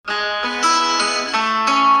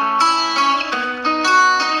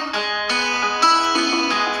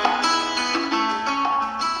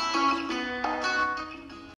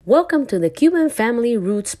Welcome to the Cuban Family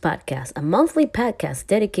Roots Podcast, a monthly podcast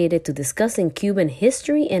dedicated to discussing Cuban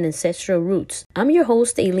history and ancestral roots. I'm your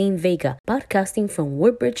host, Aileen Vega, podcasting from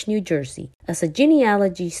Woodbridge, New Jersey. As a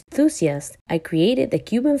genealogy enthusiast, I created the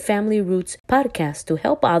Cuban Family Roots Podcast to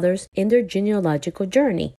help others in their genealogical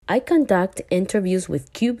journey. I conduct interviews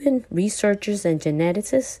with Cuban researchers and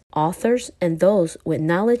geneticists, authors, and those with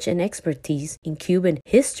knowledge and expertise in Cuban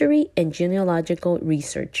history and genealogical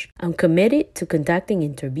research. I'm committed to conducting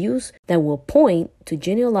interviews that will point to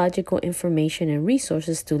genealogical information and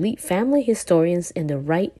resources to lead family historians in the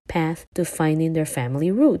right path to finding their family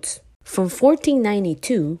roots. From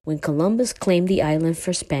 1492, when Columbus claimed the island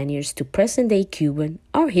for Spaniards, to present-day Cuba,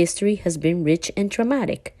 our history has been rich and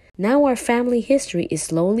traumatic. Now our family history is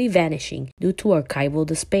slowly vanishing due to archival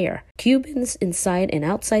despair. Cubans inside and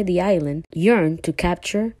outside the island yearn to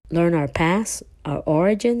capture, learn our past, our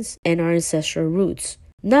origins, and our ancestral roots.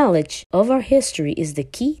 Knowledge of our history is the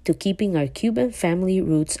key to keeping our Cuban family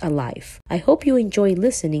roots alive. I hope you enjoy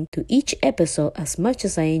listening to each episode as much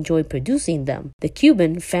as I enjoy producing them. The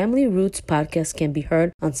Cuban Family Roots Podcast can be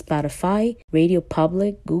heard on Spotify, Radio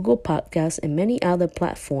Public, Google Podcasts, and many other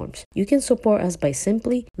platforms. You can support us by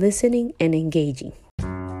simply listening and engaging.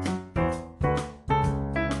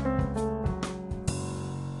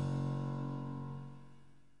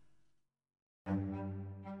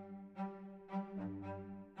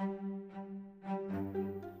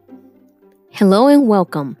 Hello and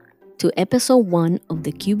welcome to episode 1 of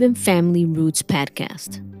the Cuban Family Roots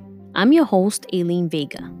Podcast. I'm your host, Aileen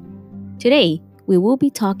Vega. Today, we will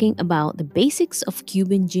be talking about the basics of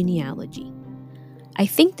Cuban genealogy. I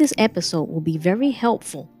think this episode will be very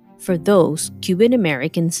helpful for those Cuban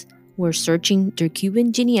Americans who are searching their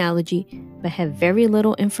Cuban genealogy but have very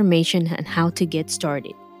little information on how to get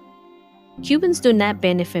started. Cubans do not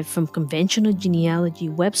benefit from conventional genealogy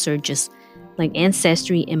web searches like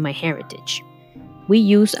Ancestry and MyHeritage. We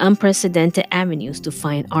use unprecedented avenues to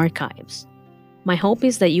find archives. My hope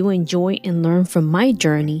is that you enjoy and learn from my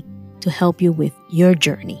journey to help you with your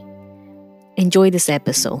journey. Enjoy this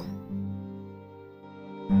episode.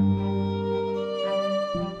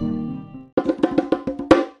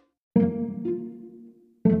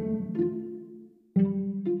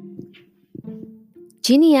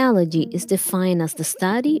 Genealogy is defined as the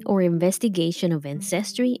study or investigation of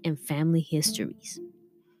ancestry and family histories.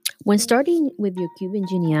 When starting with your Cuban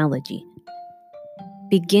genealogy,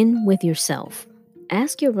 begin with yourself.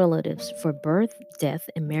 Ask your relatives for birth, death,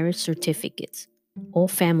 and marriage certificates, all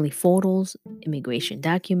family photos, immigration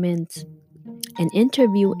documents, and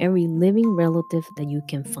interview every living relative that you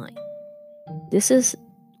can find. This is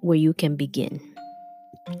where you can begin.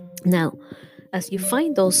 Now, as you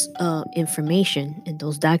find those information and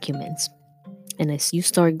those documents, and as you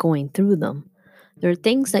start going through them, there are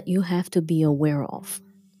things that you have to be aware of.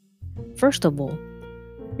 First of all,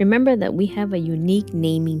 remember that we have a unique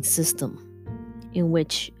naming system in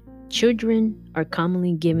which children are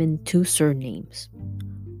commonly given 2 surnames,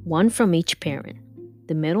 one from each parent.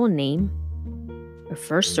 The middle name, or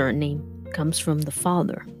first surname, comes from the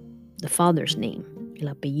father's name,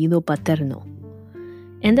 el apellido paterno.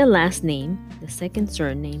 And the last name, the second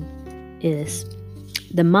surname, is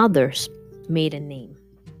the mother's maiden name,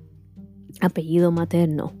 apellido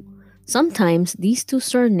materno. Sometimes these 2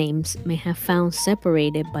 surnames may have found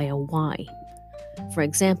separated by a Y. For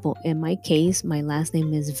example, in my case, my last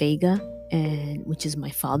name is Vega, which is my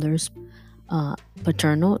father's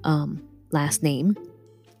paternal last name,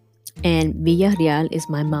 and Villarreal is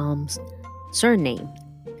my mom's surname.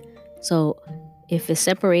 So if it's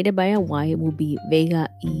separated by a Y, it will be Vega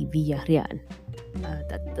y Villarreal.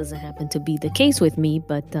 That doesn't happen to be the case with me,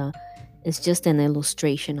 but it's just an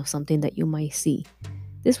illustration of something that you might see.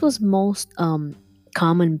 This was most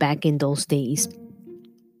common back in those days.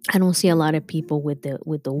 I don't see a lot of people with the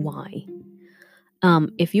Y.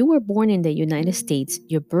 If you were born in the United States,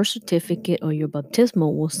 your birth certificate or your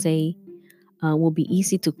baptismal will say will be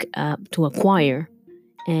easy to acquire,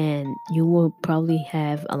 and you will probably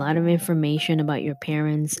have a lot of information about your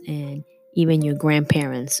parents and even your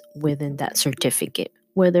grandparents within that certificate,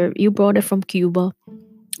 whether you brought it from Cuba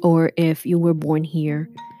or if you were born here.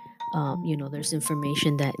 There's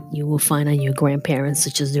information that you will find on your grandparents,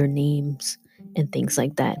 such as their names and things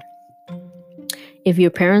like that. If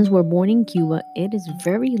your parents were born in Cuba, it is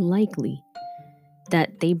very likely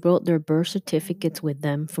that they brought their birth certificates with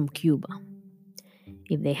them from Cuba.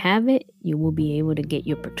 If they have it, you will be able to get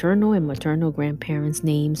your paternal and maternal grandparents'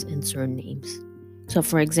 names and surnames. So,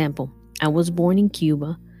 for example, I was born in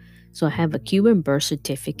Cuba, so I have a Cuban birth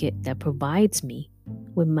certificate that provides me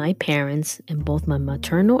with my parents and both my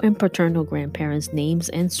maternal and paternal grandparents' names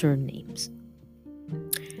and surnames.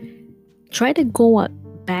 Try to go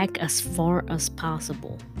back as far as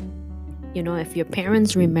possible. If your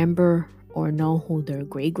parents remember or know who their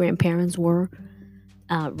great grandparents were,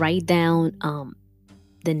 write down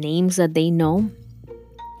the names that they know.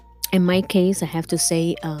 In my case, I have to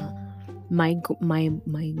say, my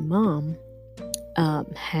mom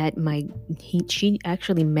had she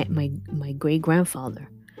actually met my great grandfather,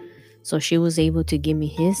 so she was able to give me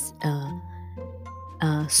his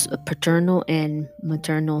paternal and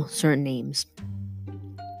maternal surnames.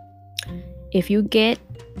 If you get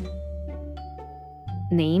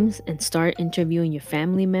names and start interviewing your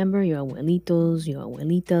family member, your abuelitos, your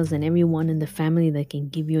abuelitas, and everyone in the family that can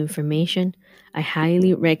give you information, I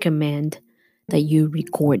highly recommend that you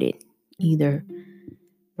record it. Either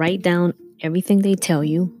write down everything they tell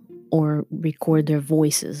you or record their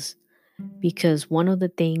voices. Because one of the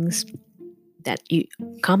things that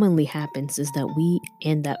commonly happens is that we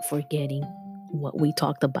end up forgetting what we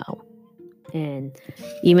talked about. And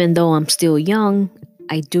even though I'm still young,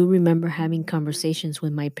 I do remember having conversations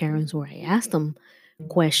with my parents where I asked them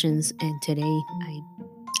questions, and today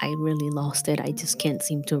I really lost it. I just can't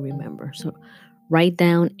seem to remember. So write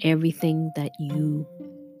down everything that you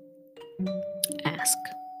ask.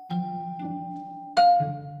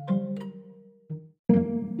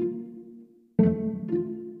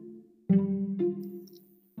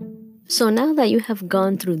 So now that you have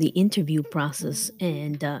gone through the interview process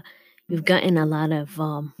and you've gotten a lot of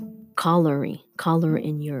color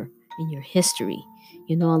in your history,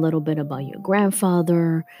 you know a little bit about your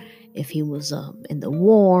grandfather, if he was in the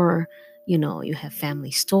war, you have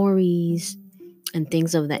family stories and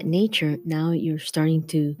things of that nature. Now you're starting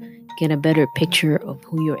to get a better picture of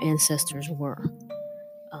who your ancestors were.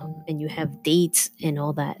 And you have dates and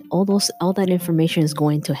all that. All that information is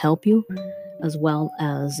going to help you, as well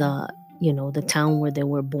as the town where they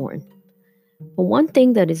were born. But one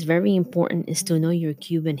thing that is very important is to know your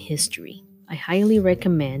Cuban history. I highly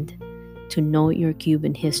recommend to know your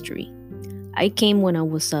Cuban history. I came when I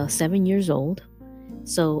was 7 years old,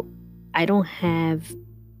 so I don't have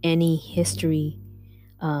any history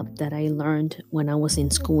that I learned when I was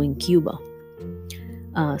in school in Cuba.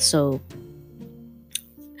 So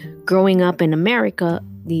growing up in America,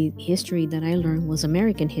 the history that I learned was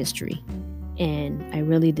American history. And I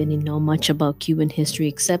really didn't know much about Cuban history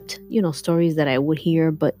except, stories that I would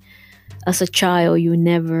hear. But as a child, you're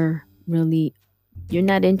not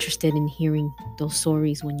interested in hearing those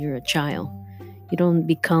stories when you're a child. You don't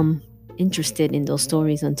become interested in those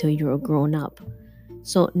stories until you're grown up.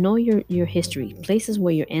 So know your history. Places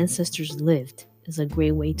where your ancestors lived is a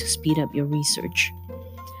great way to speed up your research.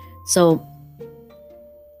 So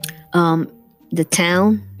the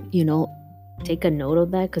town, take a note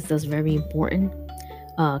of that because that's very important.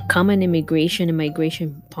 Common immigration and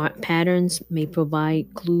migration patterns may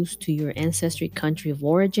provide clues to your ancestry country of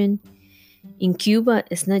origin. In Cuba,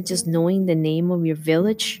 it's not just knowing the name of your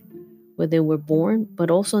village where they were born,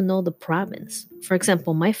 but also know the province. For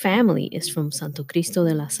example, my family is from Santo Cristo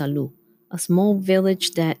de la Salud, a small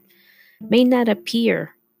village that may not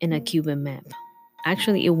appear in a Cuban map.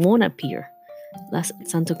 Actually, it won't appear.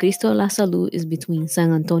 Santo Cristo de la Salud is between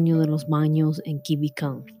San Antonio de los Baños and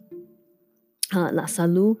Quibican. La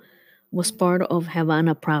Salud was part of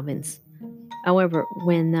Havana province. However,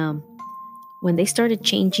 when they started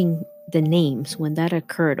changing the names, when that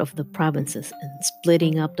occurred of the provinces and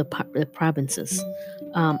splitting up the provinces,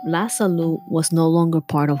 La Salud was no longer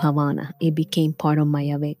part of Havana. It became part of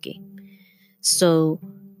Mayabeque. So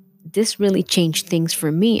this really changed things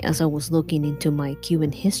for me as I was looking into my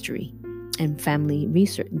Cuban history and family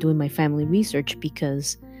research, doing my family research,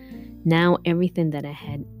 because now everything that I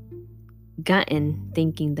had gotten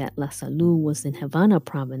thinking that La Salud was in Havana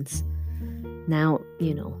province, now,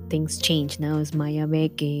 things change. Now it's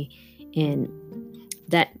Mayabeque, and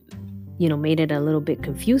that, made it a little bit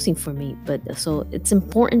confusing for me. But so it's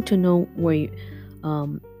important to know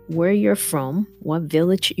where you're from, what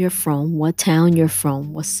village you're from, what town you're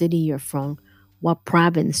from, what city you're from, what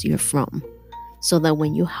province you're from, so that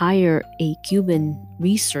when you hire a Cuban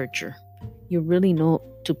researcher, you really know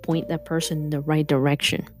to point that person in the right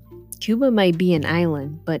direction. Cuba might be an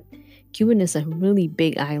island, but Cuban is a really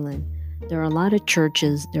big island. There are a lot of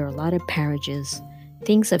churches, there are a lot of parishes.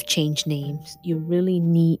 Things have changed names. You really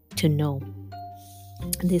need to know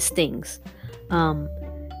these things.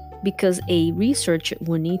 Because a researcher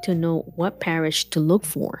will need to know what parish to look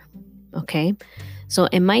for. Okay? So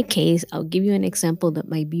in my case, I'll give you an example that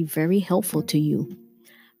might be very helpful to you.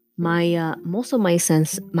 Most of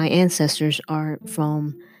my ancestors are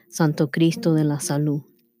from Santo Cristo de la Salud.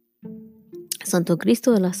 Santo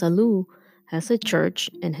Cristo de la Salud has a church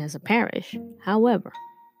and has a parish. However,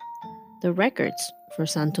 The records for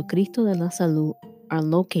Santo Cristo de la Salud are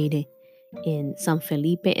located in San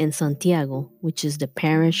Felipe and Santiago, which is the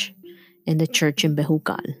parish and the church in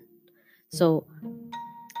Bejucal. So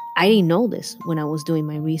I didn't know this when I was doing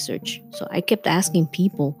my research. So I kept asking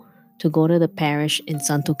people to go to the parish in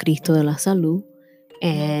Santo Cristo de la Salud.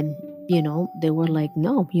 And, they were like,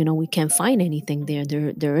 no, we can't find anything there.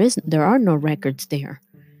 There are no records there.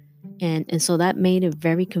 And so that made it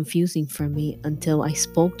very confusing for me until I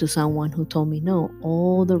spoke to someone who told me, no,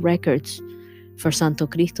 all the records for Santo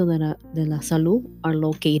Cristo de la Salud are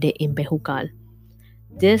located in Bejucal.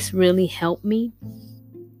 This really helped me.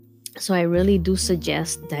 So I really do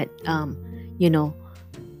suggest that,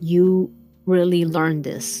 you really learn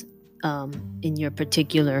this in your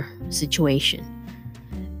particular situation.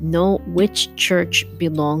 Know which church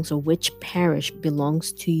belongs or which parish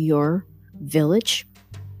belongs to your village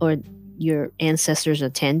or your ancestors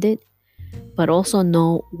attended, but also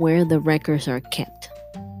know where the records are kept.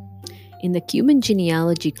 In the Cuban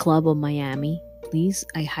Genealogy Club of Miami, please,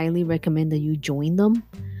 I highly recommend that you join them.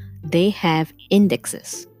 They have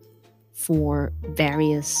indexes for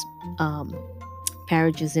various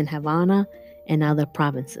parishes in Havana and other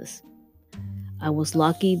provinces. I was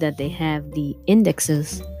lucky that they have the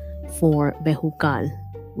indexes for Bejucal,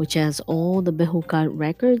 which has all the Bejucal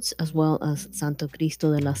records as well as Santo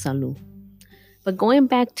Cristo de la Salud. But going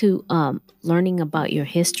back to learning about your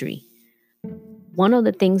history, one of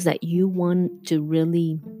the things that you want to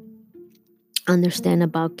really understand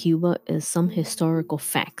about Cuba is some historical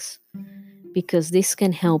facts, because this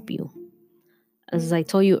can help you. As I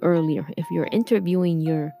told you earlier, if you're interviewing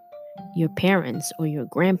your parents or your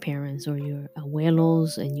grandparents or your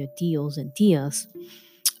abuelos and your tios and tias,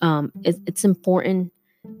 it's important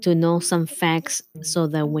to know some facts so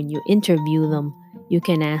that when you interview them, you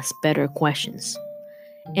can ask better questions.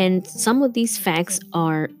 And some of these facts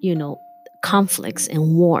are, conflicts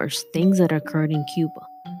and wars, things that occurred in Cuba.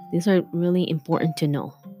 These are really important to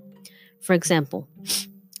know. For example,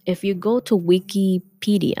 if you go to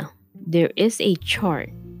Wikipedia, there is a chart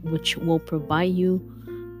which will provide you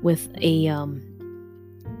with a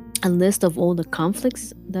list of all the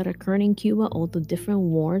conflicts that occurred in Cuba, all the different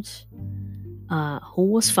wars, who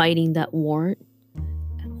was fighting that war,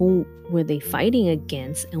 who were they fighting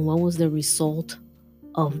against, and what was the result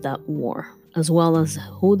of that war, as well as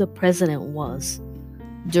who the president was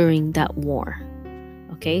during that war.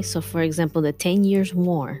 Okay, so for example, the 10 Years'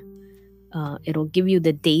 War, it'll give you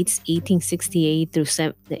the dates 1868 through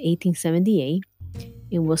 1878.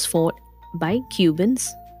 It was fought by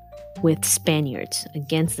Cubans with Spaniards,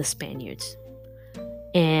 against the Spaniards.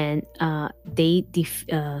 And they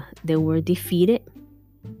were defeated.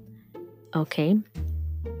 Okay.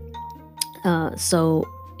 So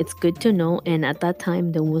it's good to know. And at that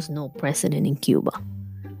time, there was no president in Cuba.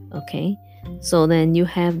 Okay. So then you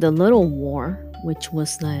have the Little War, which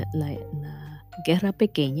was la Guerra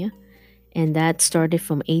Pequeña. And that started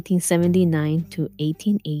from 1879 to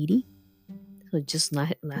 1880. So it just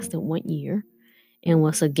lasted 1 year. And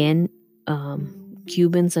was again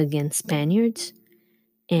Cubans against Spaniards.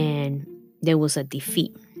 And there was a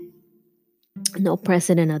defeat. No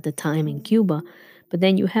president at the time in Cuba. But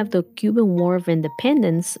then you have the Cuban War of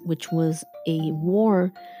Independence, which was a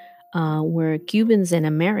war where Cubans and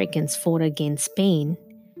Americans fought against Spain,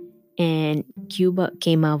 and Cuba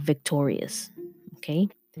came out victorious. Okay,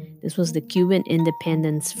 this was the Cuban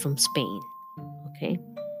independence from Spain. Okay,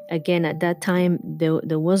 again, at that time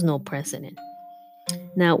there was no president.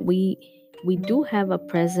 Now we do have a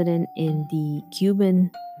president in the Cuban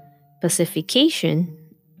pacification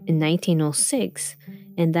in 1906,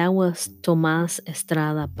 and that was Tomás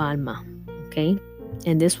Estrada Palma. Okay,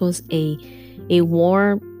 and this was a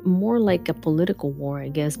war, more like a political war, I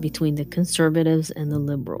guess, between the conservatives and the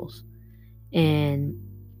liberals. And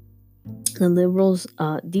the liberals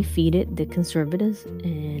defeated the conservatives,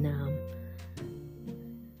 and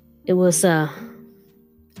it was a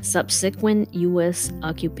subsequent U.S.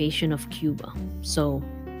 occupation of Cuba. So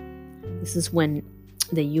this is when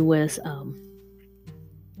the U.S.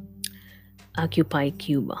 occupied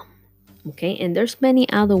Cuba. Okay, and there's many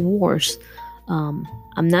other wars. I'm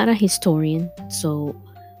not a historian,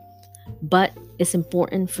 but it's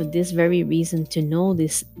important for this very reason to know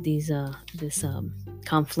these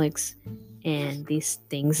conflicts and these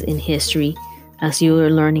things in history as you are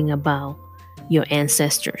learning about your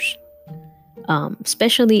ancestors,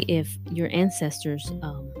 especially if your ancestors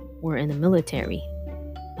were in the military.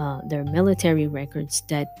 There are military records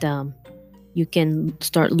that you can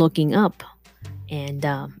start looking up, and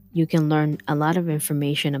you can learn a lot of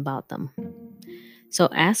information about them. So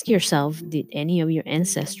ask yourself, did any of your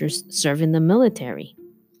ancestors serve in the military?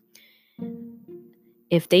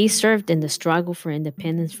 If they served in the struggle for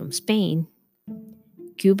independence from Spain,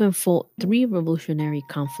 Cuba fought three revolutionary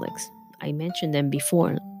conflicts. I mentioned them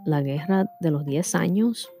before: la Guerra de los 10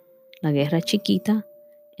 Años, la Guerra Chiquita,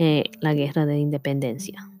 la Guerra de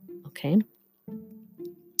Independencia. Okay?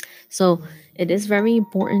 So it is very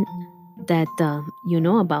important that you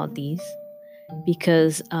know about these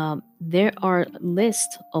because there are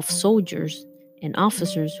lists of soldiers and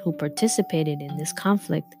officers who participated in this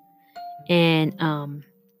conflict, and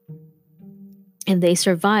they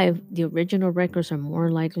survived. The original records are more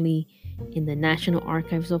likely in the National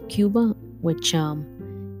Archives of Cuba, which,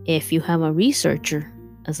 if you have a researcher,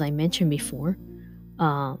 as I mentioned before,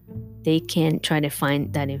 they can try to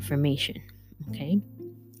find that information. Okay.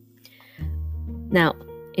 Now,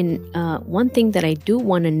 in one thing that I do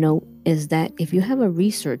want to note is that if you have a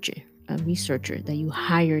researcher that you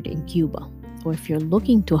hired in Cuba, or if you're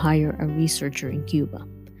looking to hire a researcher in Cuba,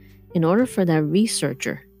 in order for that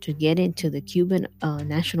researcher to get into the Cuban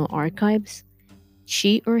National Archives,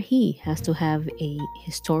 she or he has to have a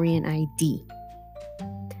historian ID.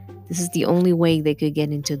 This is the only way they could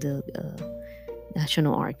get into the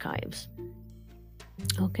National Archives.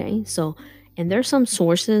 Okay, so, and there's some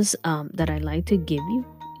sources that I like to give you.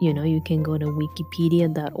 You know, you can go to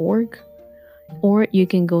wikipedia.org, or you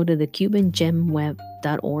can go to the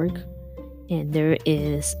cubangemweb.org, and there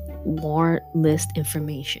is war list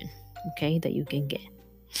information, okay, that you can get.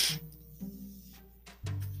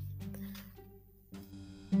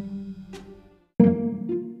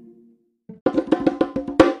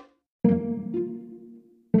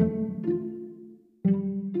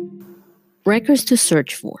 Records to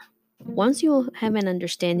search for. Once you have an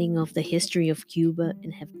understanding of the history of Cuba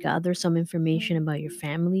and have gathered some information about your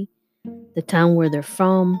family, the town where they're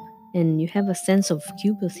from, and you have a sense of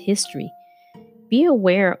Cuba's history, be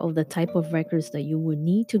aware of the type of records that you will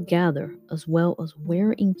need to gather, as well as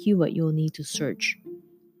where in Cuba you'll need to search.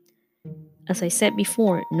 As I said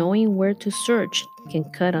before, knowing where to search can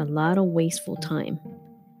cut a lot of wasteful time.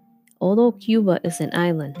 Although Cuba is an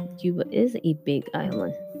island, Cuba is a big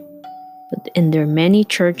island, and there are many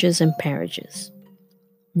churches and parishes.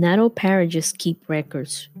 Not all parishes keep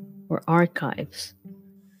records or archives,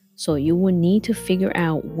 so you will need to figure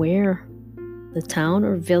out where the town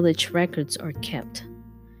or village records are kept.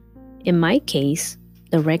 In my case,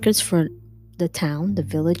 the records for the town, the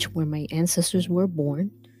village where my ancestors were born,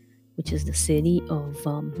 which is the city of,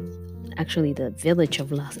 actually the village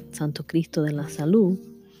of Santo Cristo de la Salud,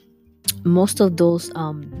 most of those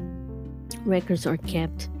records are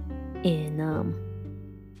kept in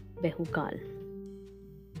Bejucal.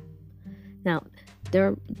 Now, there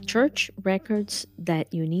are church records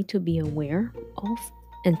that you need to be aware of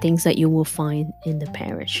and things that you will find in the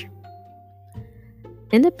parish.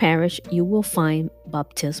 In the parish, you will find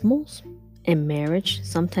baptismals and marriage,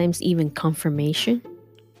 sometimes even confirmation,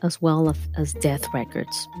 as well as death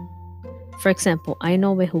records. For example, I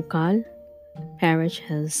know Bejucal parish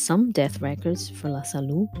has some death records for La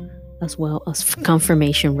Salud, as well as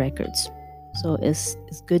confirmation records. So it's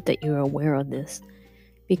good that you're aware of this,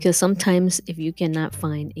 because sometimes if you cannot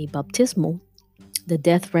find a baptismal, the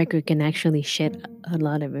death record can actually shed a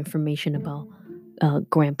lot of information about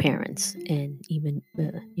grandparents, and even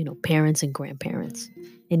parents and grandparents,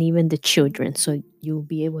 and even the children. So you'll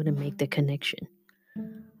be able to make the connection.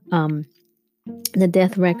 The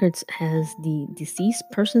death records has the deceased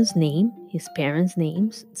person's name, his parents'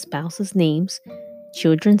 names, spouses' names,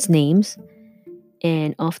 children's names,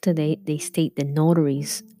 and often they state the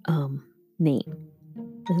notary's name.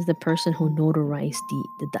 This is the person who notarized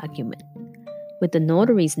the document. With the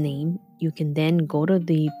notary's name, you can then go to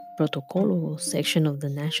the Protocolo section of the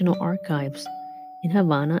National Archives in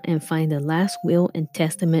Havana and find the last will and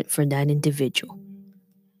testament for that individual.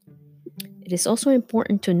 It is also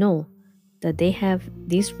important to know that they have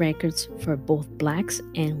these records for both blacks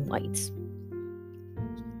and whites.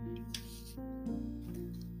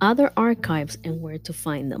 Other archives and where to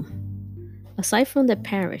find them. Aside from the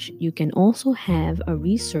parish, you can also have a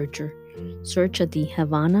researcher search at the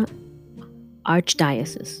Havana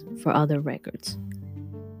Archdiocese for other records.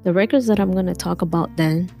 The records that I'm going to talk about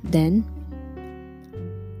the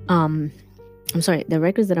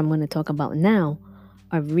records that I'm going to talk about now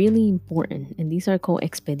are really important, and these are called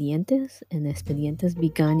expedientes, and expedientes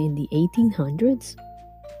began in the 1800s.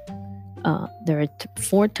 There are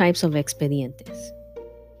 4 types of expedientes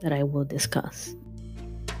that I will discuss.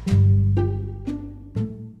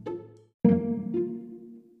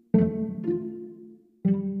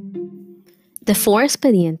 The 4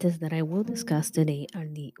 expedientes that I will discuss today are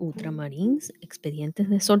the ultramarines, expedientes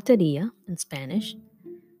de soltería in Spanish,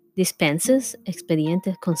 dispenses,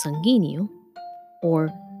 expedientes consanguíneo, or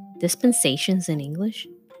dispensations in English,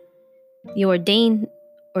 the ordained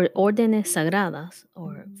or órdenes sagradas,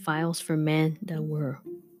 or files for men that were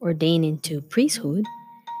ordained into priesthood,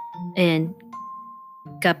 and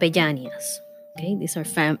capellanías. Okay, these are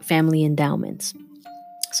family endowments.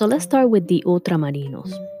 So let's start with the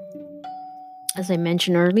ultramarinos. As I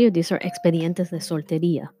mentioned earlier, these are expedientes de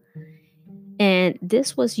soltería. And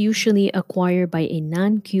this was usually acquired by a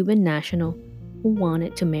non-Cuban national who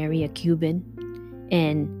wanted to marry a Cuban.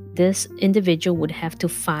 And this individual would have to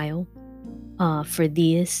file for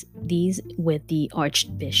these with the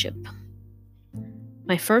archbishop.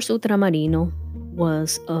 My first ultramarino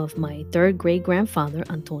was of my third great grandfather,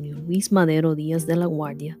 Antonio Luis Madero Díaz de la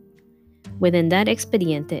Guardia. Within that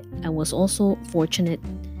expediente, I was also fortunate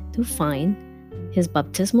to find his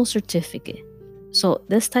baptismal certificate. So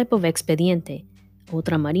this type of expediente,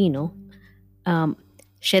 ultramarino,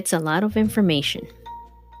 sheds a lot of information.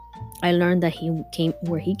 I learned that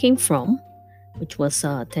where he came from, which was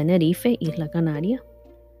Tenerife, Isla Canaria.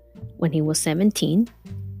 When he was 17,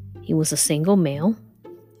 he was a single male,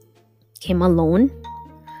 came alone.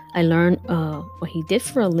 I learned what he did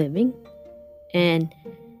for a living, and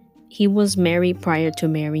he was married prior to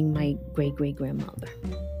marrying my great-great-grandmother.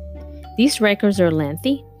 These records are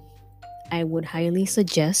lengthy. I would highly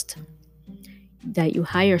suggest that you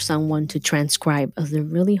hire someone to transcribe, as they're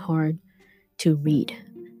really hard to read.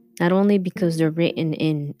 Not only because they're written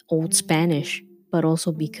in Old Spanish, but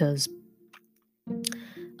also because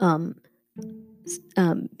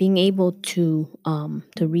being able to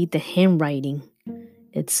read the handwriting,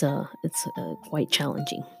 it's quite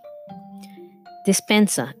challenging.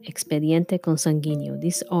 Dispensa, expediente consanguíneo.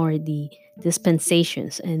 These are the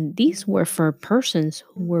dispensations, and these were for persons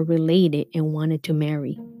who were related and wanted to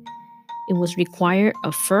marry. It was required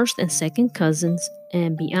of first and second cousins,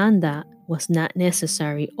 and beyond that was not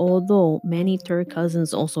necessary, although many third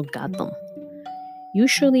cousins also got them.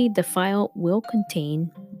 Usually the file will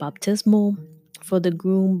contain baptismal for the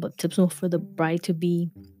groom, baptismal for the bride-to-be,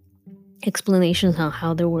 explanations on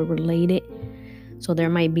how they were related. So there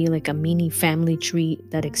might be like a mini family tree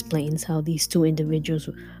that explains how these two individuals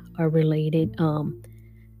are related.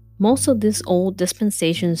 Most of these old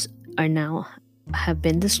dispensations have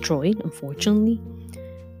been destroyed, unfortunately.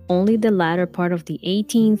 Only the latter part of the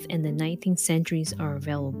 18th and the 19th centuries are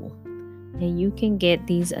available. And you can get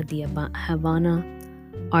these at the Havana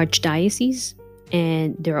Archdiocese,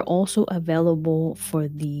 and they're also available for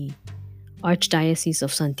the Archdiocese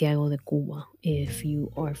of Santiago de Cuba if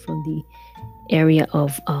you are from the area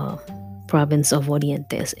of province of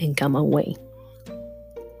Orientes in Camagüey.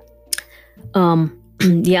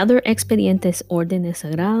 The other expedientes órdenes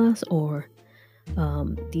sagradas, or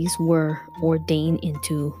these were ordained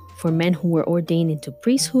for men who were ordained into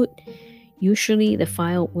priesthood. Usually the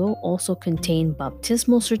file will also contain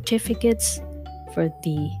baptismal certificates for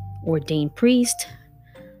the ordained priest,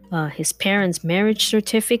 his parents' marriage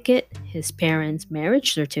certificate,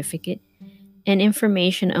 and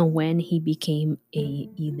information on when he became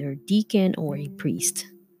either deacon or a priest.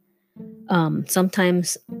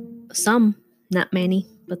 Sometimes some, not many,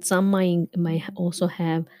 but some might also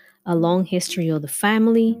have a long history of the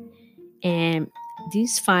family, and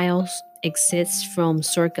these files exist from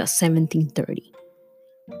circa 1730.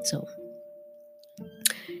 So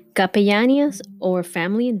capellanías, or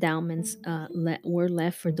family endowments, were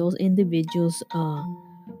left for those individuals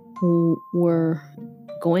who were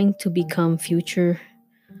going to become future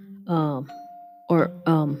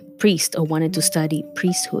priest, or wanted to study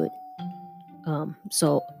priesthood.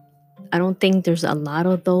 So I don't think there's a lot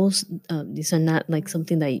of those. These are not like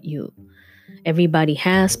something that everybody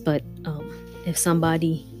has, but if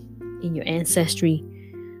somebody in your ancestry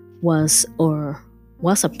was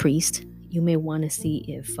a priest, you may want to see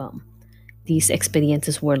if these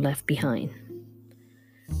expedientes were left behind.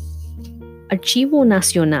 Archivo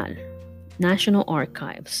Nacional, National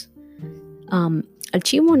Archives.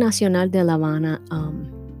 Archivo Nacional de La Habana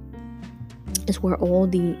is where all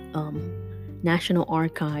the national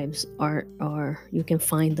archives are. You can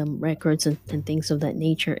find them, records and things of that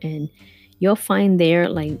nature, and you'll find there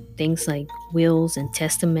like things like wills and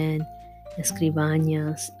testament,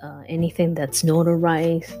 escribañas, anything that's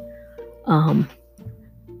notarized.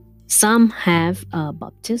 Some have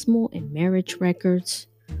baptismal and marriage records.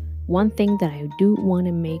 One thing that I do want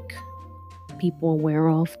to make people aware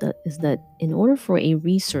of is that in order for a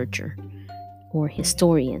researcher or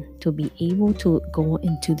historian to be able to go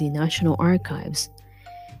into the National Archives,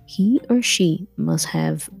 he or she must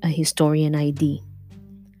have a historian ID.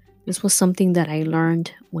 This was something that I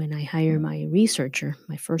learned when I hired my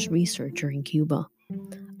first researcher in Cuba.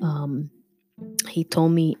 He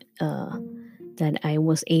told me the that I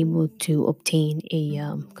was able to obtain a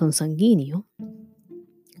consanguineo,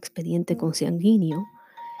 expediente consanguineo,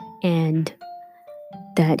 and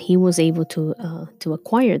that he was able to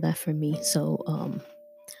acquire that for me. So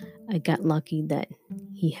I got lucky that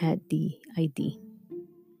he had the ID.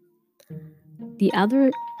 The other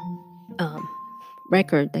um,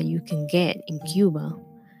 record that you can get in Cuba,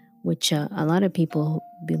 which a lot of people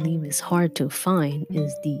believe is hard to find,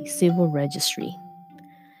 is the civil registry.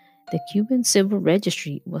 The Cuban civil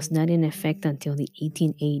registry was not in effect until the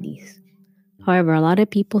 1880s. However, a lot of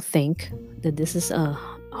people think that this is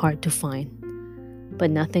hard to find, but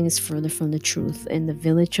nothing is further from the truth. In the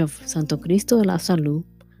village of Santo Cristo de la Salud,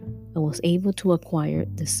 I was able to acquire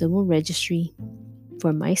the civil registry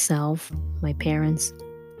for myself, my parents,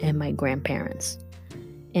 and my grandparents.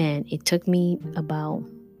 And it took me about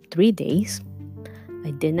 3 days.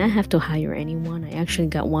 I did not have to hire anyone. I actually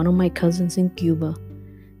got one of my cousins in Cuba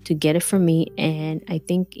to get it for me, and I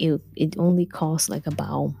think it only cost like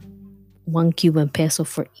about 1 Cuban peso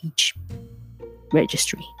for each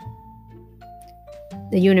registry.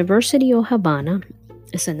 The University of Havana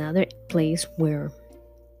is another place where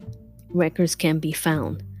records can be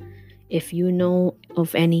found. If you know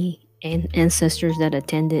of any ancestors that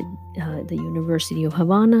attended the University of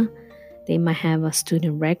Havana, they might have a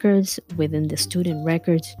student records. Within the student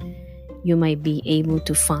records, you might be able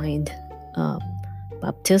to find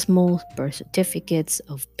baptismal birth certificates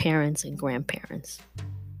of parents and grandparents.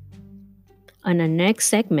 On the next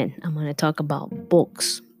segment, I'm going to talk about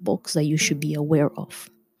books that you should be aware of.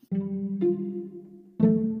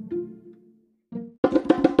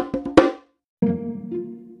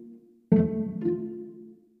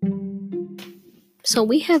 So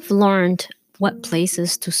we have learned what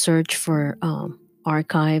places to search for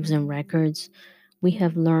archives and records. We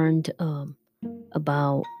have learned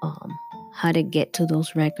about how to get to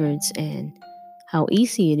those records and how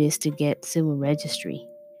easy it is to get civil registry.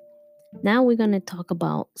 Now we're going to talk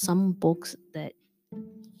about some books that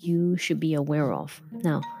you should be aware of.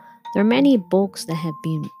 Now, there are many books that have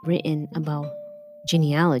been written about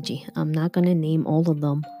genealogy. I'm not going to name all of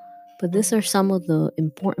them, but these are some of the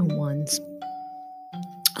important ones.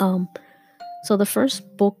 So the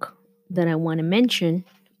first book that I want to mention,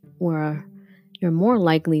 where you're more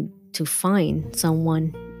likely to find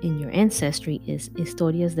someone in your ancestry, is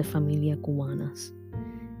Historias de Familia Cubanas.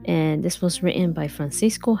 And this was written by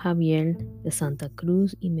Francisco Javier de Santa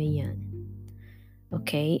Cruz y Mellán.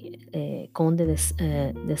 Conde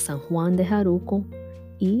de San Juan de Jaruco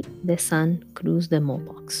y de San Cruz de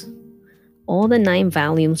Mopox. All the 9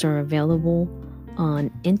 volumes are available on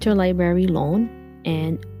interlibrary loan,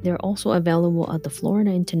 and they're also available at the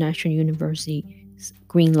Florida International University's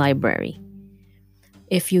Green Library.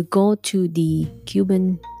 If you go to the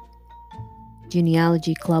Cuban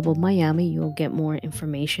Genealogy Club of Miami, you'll get more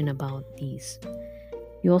information about these.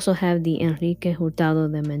 You also have the Enrique Hurtado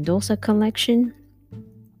de Mendoza collection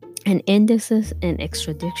and indices and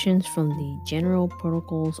extraditions from the General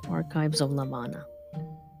Protocols Archives of La Habana,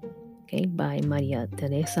 by Maria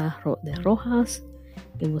Teresa de Rojas.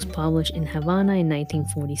 It was published in Havana in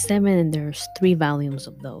 1947, and there's 3 volumes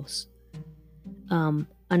of those.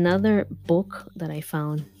 Another book that I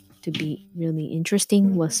found to be really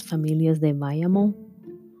interesting was Familias de Bayamo.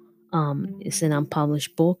 It's an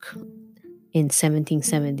unpublished book in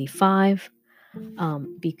 1775,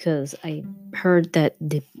 because I heard that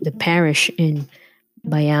the parish in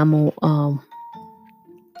Bayamo,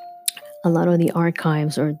 a lot of the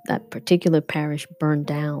archives or that particular parish burned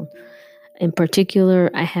down. In particular,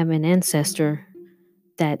 I have an ancestor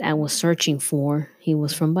that I was searching for. He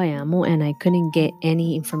was from Bayamo, and I couldn't get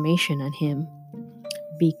any information on him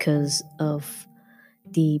because of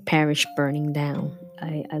the parish burning down.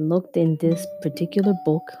 I looked in this particular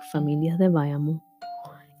book, Familias de Bayamo,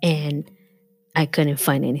 and I couldn't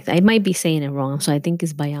find anything. I might be saying it wrong, so I think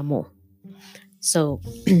it's Bayamo. So,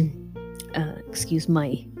 excuse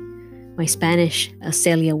my Spanish,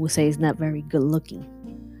 Celia would say, is not very good looking.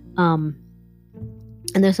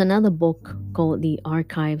 And there's another book called The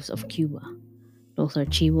Archives of Cuba, Los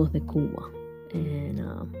Archivos de Cuba. And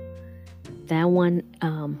that one,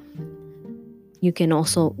 you can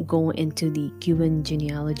also go into the Cuban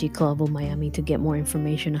Genealogy Club of Miami to get more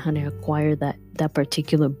information on how to acquire that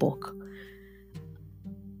particular book.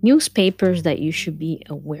 Newspapers that you should be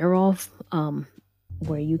aware of,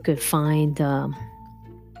 where you could find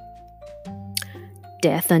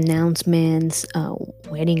death announcements,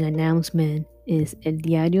 wedding announcement, is El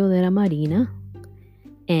Diario de la Marina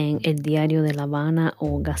and El Diario de La Habana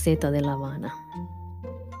or Gaceta de La Habana.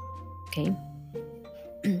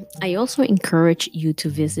 I also encourage you to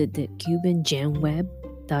visit the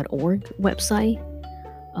CubanGenWeb.com genealogy.org website.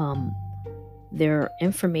 Um, there are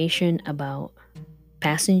information about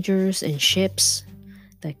passengers and ships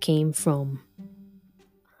that came from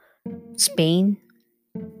Spain.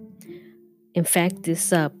 In fact,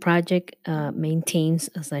 this project maintains,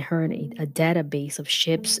 as I heard, a database of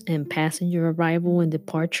ships and passenger arrival and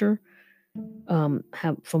departure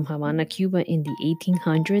from Havana, Cuba in the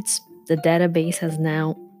 1800s. The database has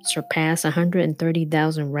now surpassed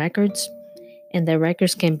 130,000 records, and the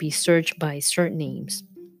records can be searched by surnames,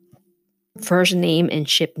 first name, and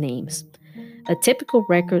ship names. A typical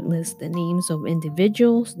record lists the names of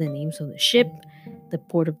individuals, the names of the ship, the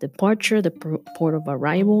port of departure, the port of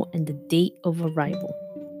arrival, and the date of arrival.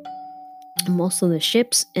 Most of the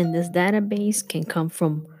ships in this database can come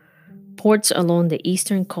from ports along the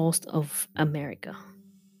eastern coast of America.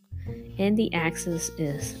 And the access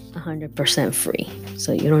is 100% free,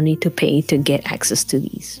 so you don't need to pay to get access to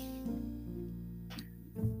these.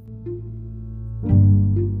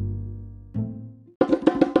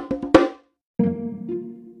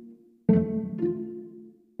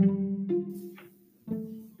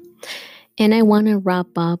 And I want to wrap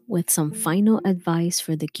up with some final advice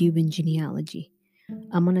for the Cuban genealogy.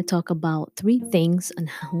 I'm going to talk about three things, and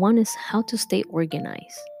one is how to stay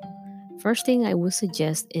organized. First thing I would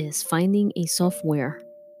suggest is finding a software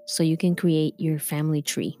so you can create your family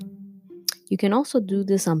tree. You can also do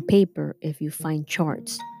this on paper if you find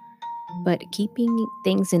charts, but keeping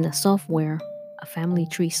things in a family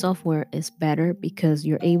tree software, is better because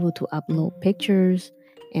you're able to upload pictures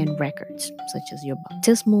and records, such as your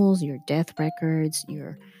baptismals, your death records,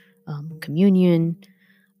 your communion,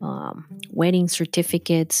 wedding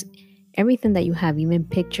certificates, everything that you have, even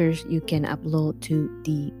pictures, you can upload to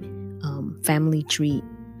the family tree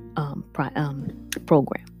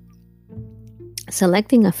program.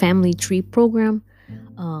 Selecting a family tree program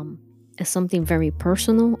is something very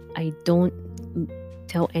personal. I don't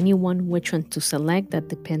tell anyone which one to select. That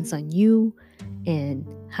depends on you and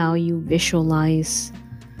how you visualize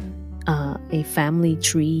a family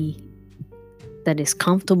tree that is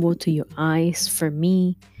comfortable to your eyes. For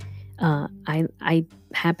me, I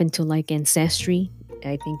happen to like Ancestry.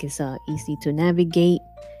 I think it's easy to navigate,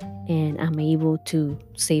 and I'm able to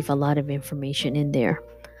save a lot of information in there.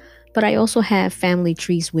 But I also have family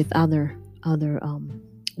trees with other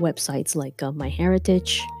websites like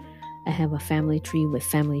MyHeritage. I have a family tree with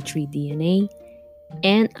Family Tree DNA,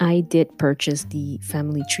 and I did purchase the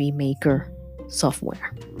Family Tree Maker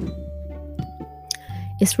software.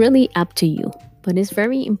 It's really up to you, but it's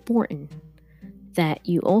very important that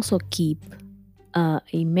you also keep a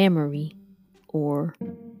memory or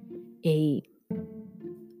a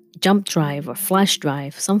jump drive or flash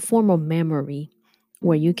drive, some form of memory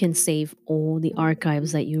where you can save all the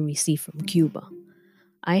archives that you receive from Cuba.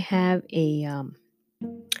 I have a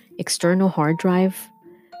external hard drive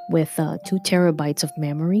with 2 terabytes of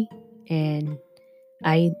memory, and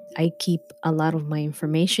I keep a lot of my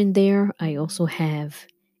information there. I also have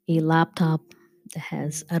a laptop that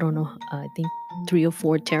has, I don't know, I think 3 or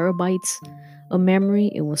 4 terabytes of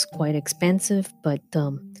memory. It was quite expensive, but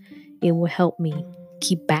it will help me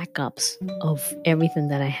keep backups of everything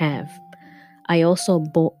that I have. I also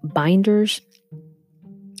bought binders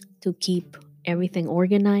to keep everything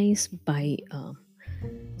organized by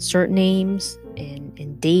surnames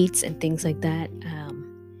and dates and things like that.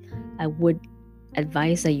 I would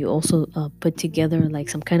advise that you also put together like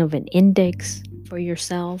some kind of an index for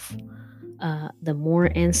yourself. The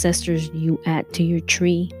more ancestors you add to your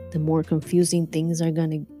tree, the more confusing things are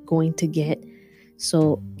going to get.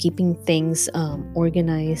 So keeping things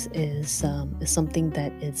organized is something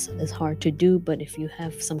that is hard to do. But if you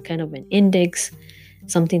have some kind of an index,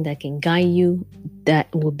 something that can guide you,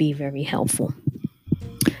 that will be very helpful.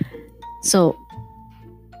 So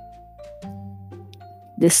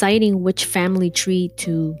deciding which family tree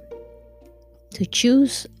to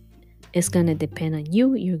choose is going to depend on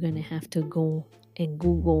you. You're going to have to go and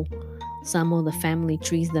Google some of the family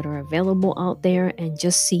trees that are available out there and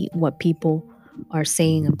just see what people are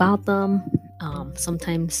saying about them.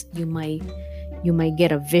 Sometimes you might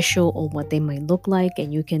get a visual of what they might look like,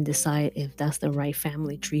 and you can decide if that's the right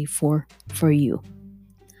family tree for you.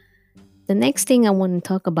 The next thing I want to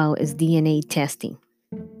talk about is DNA testing.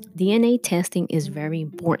 DNA testing is very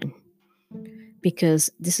important because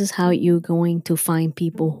this is how you're going to find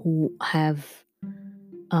people who have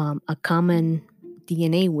a common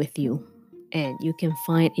DNA with you, and you can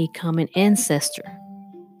find a common ancestor.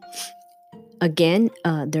 Again,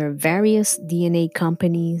 there are various DNA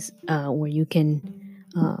companies where you can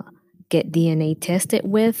get DNA tested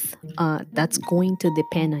with. That's going to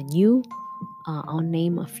depend on you. I'll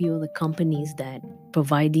name a few of the companies that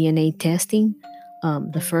provide DNA testing.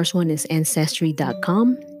 The first one is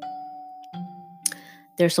Ancestry.com.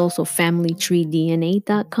 There's also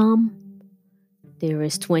FamilyTreeDNA.com. There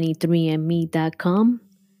is 23andme.com.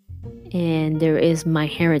 And there is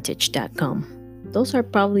MyHeritage.com. Those are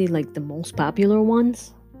probably like the most popular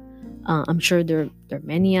ones. I'm sure there are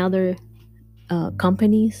many other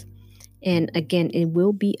companies. And again, it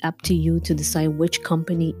will be up to you to decide which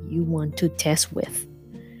company you want to test with.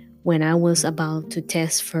 When I was about to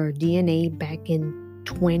test for DNA back in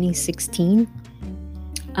 2016,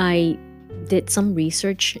 I did some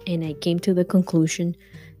research and I came to the conclusion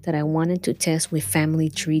that I wanted to test with Family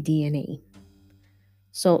Tree DNA.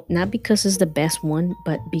 So not because it's the best one,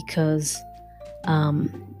 but because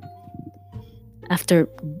after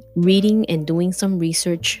reading and doing some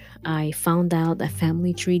research, I found out that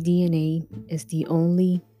Family Tree DNA is the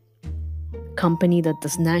only company that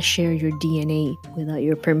does not share your DNA without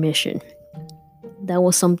your permission. That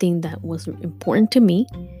was something that was important to me,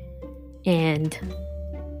 and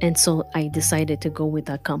so I decided to go with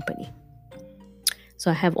that company.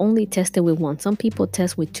 So I have only tested with one. Some people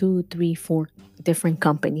test with 2, 3, 4 different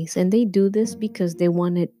companies, and they do this because they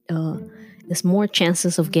wanted there's more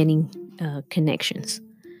chances of getting connections.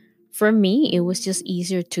 For me, it was just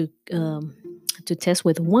easier to test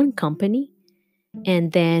with one company,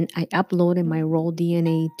 and then I uploaded my raw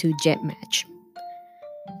DNA to GetMatch.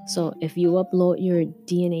 So if you upload your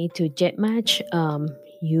DNA to GetMatch,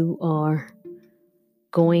 you are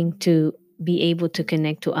going to be able to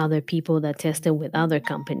connect to other people that tested with other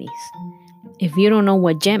companies. If you don't know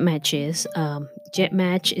what GetMatch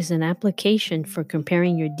is an application for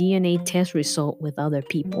comparing your DNA test result with other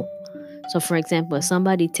people. So for example, if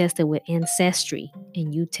somebody tested with Ancestry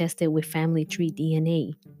and you tested with Family Tree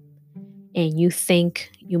DNA and you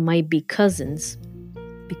think you might be cousins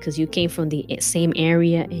because you came from the same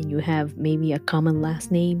area and you have maybe a common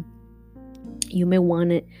last name, you may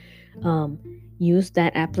want to use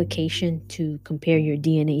that application to compare your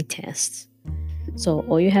DNA tests. So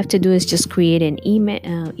all you have to do is just create an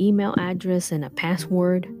email address and a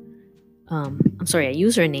password. A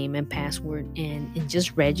username and password, and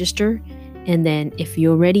just register. And then if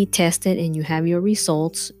you already tested and you have your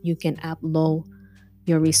results, you can upload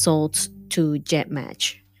your results to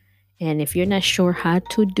GetMatch. And if you're not sure how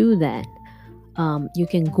to do that, you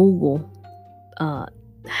can Google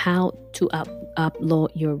how to upload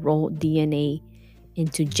your raw DNA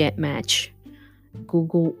into GetMatch.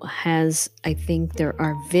 Google has, I think there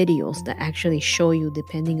are videos that actually show you,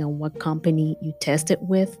 depending on what company you test it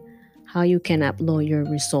with, how you can upload your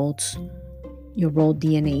results, your raw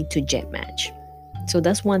DNA to GetMatch. So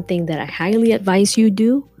that's one thing that I highly advise you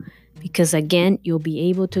do, because again, you'll be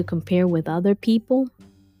able to compare with other people.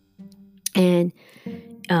 And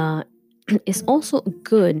it's also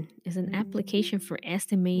good as an application for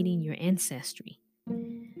estimating your ancestry.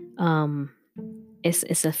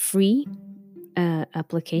 It's a free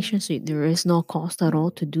application, so there is no cost at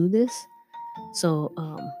all to do this. So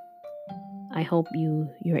I hope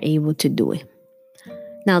you're able to do it.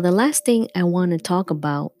 Now, the last thing I want to talk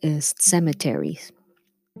about is cemeteries.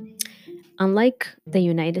 Unlike the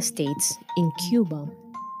United States, in Cuba,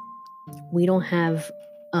 we don't have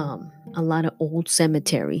a lot of old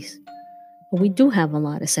cemeteries. But we do have a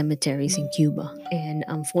lot of cemeteries in Cuba. And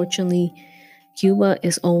unfortunately, Cuba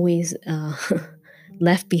is always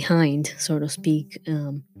left behind, so to speak.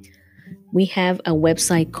 We have a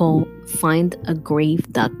website called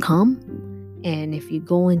findagrave.com. And if you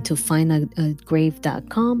go into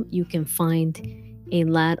findagrave.com, you can find a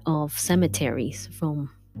lot of cemeteries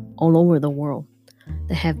from all over the world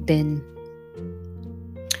that have been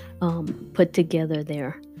put together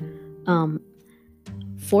there.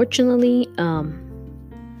 Fortunately,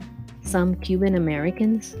 some Cuban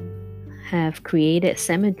Americans have created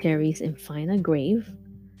cemeteries in Find a Grave.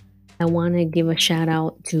 I want to give a shout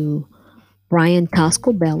out to Brian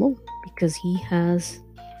Toscobello, because he has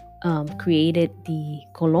created the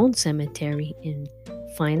Colon Cemetery in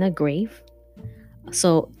Find a Grave.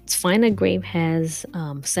 So Find a Grave has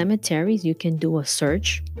cemeteries. You can do a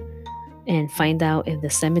search and find out if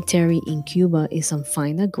the cemetery in Cuba is on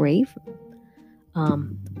Find a Grave.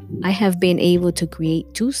 I have been able to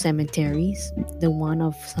create 2 cemeteries, the one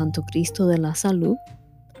of Santo Cristo de la Salud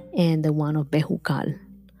and the one of Bejucal.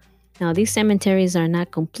 Now, these cemeteries are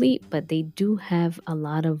not complete, but they do have a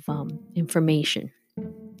lot of information.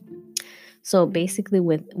 So basically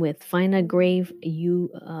with Find a Grave, you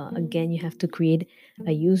have to create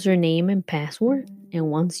a username and password. And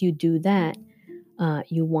once you do that,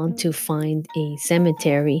 you want to find a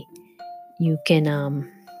cemetery, you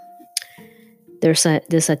can there's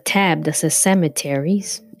a tab that says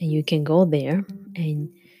cemeteries, and you can go there and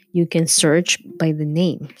you can search by the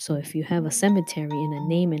name. So if you have a cemetery and a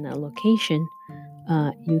name and a location,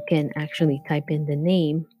 you can actually type in the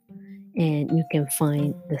name and you can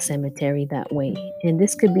find the cemetery that way. And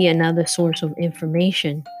this could be another source of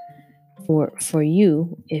information for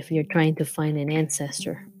you if you're trying to find an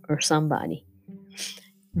ancestor or somebody.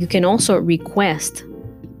 You can also request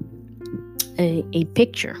a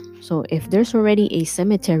picture. So if there's already a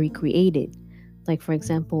cemetery created, like for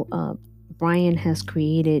example, Brian has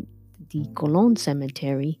created the Colon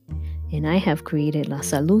Cemetery, and I have created La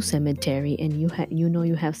Salud Cemetery, and you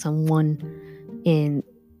have someone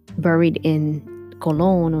buried in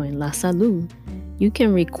Colon or in La Salud, you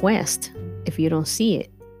can request, if you don't see it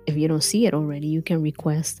already, you can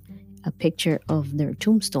request a picture of their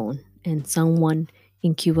tombstone, and someone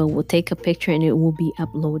in Cuba will take a picture and it will be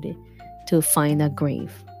uploaded to find a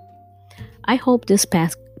grave. I hope this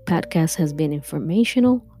podcast has been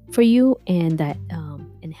informational for you and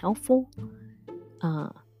helpful.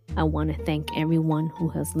 I want to thank everyone who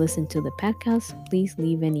has listened to the podcast. Please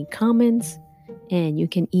leave any comments, and you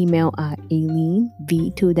can email at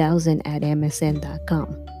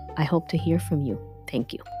aileenv2000@msn.com. I hope to hear from you.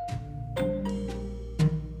 Thank you.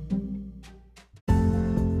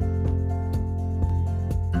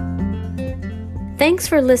 Thanks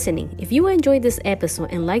for listening. If you enjoyed this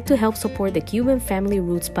episode and like to help support the Cuban Family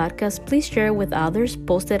Roots podcast, please share it with others,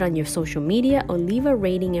 post it on your social media, or leave a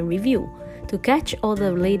rating and review. To catch all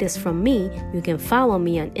the latest from me, you can follow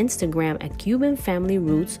me on Instagram at Cuban Family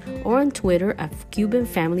Roots or on Twitter at Cuban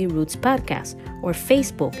Family Roots Podcast or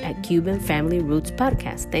Facebook at Cuban Family Roots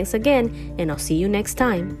Podcast. Thanks again, and I'll see you next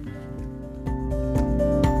time.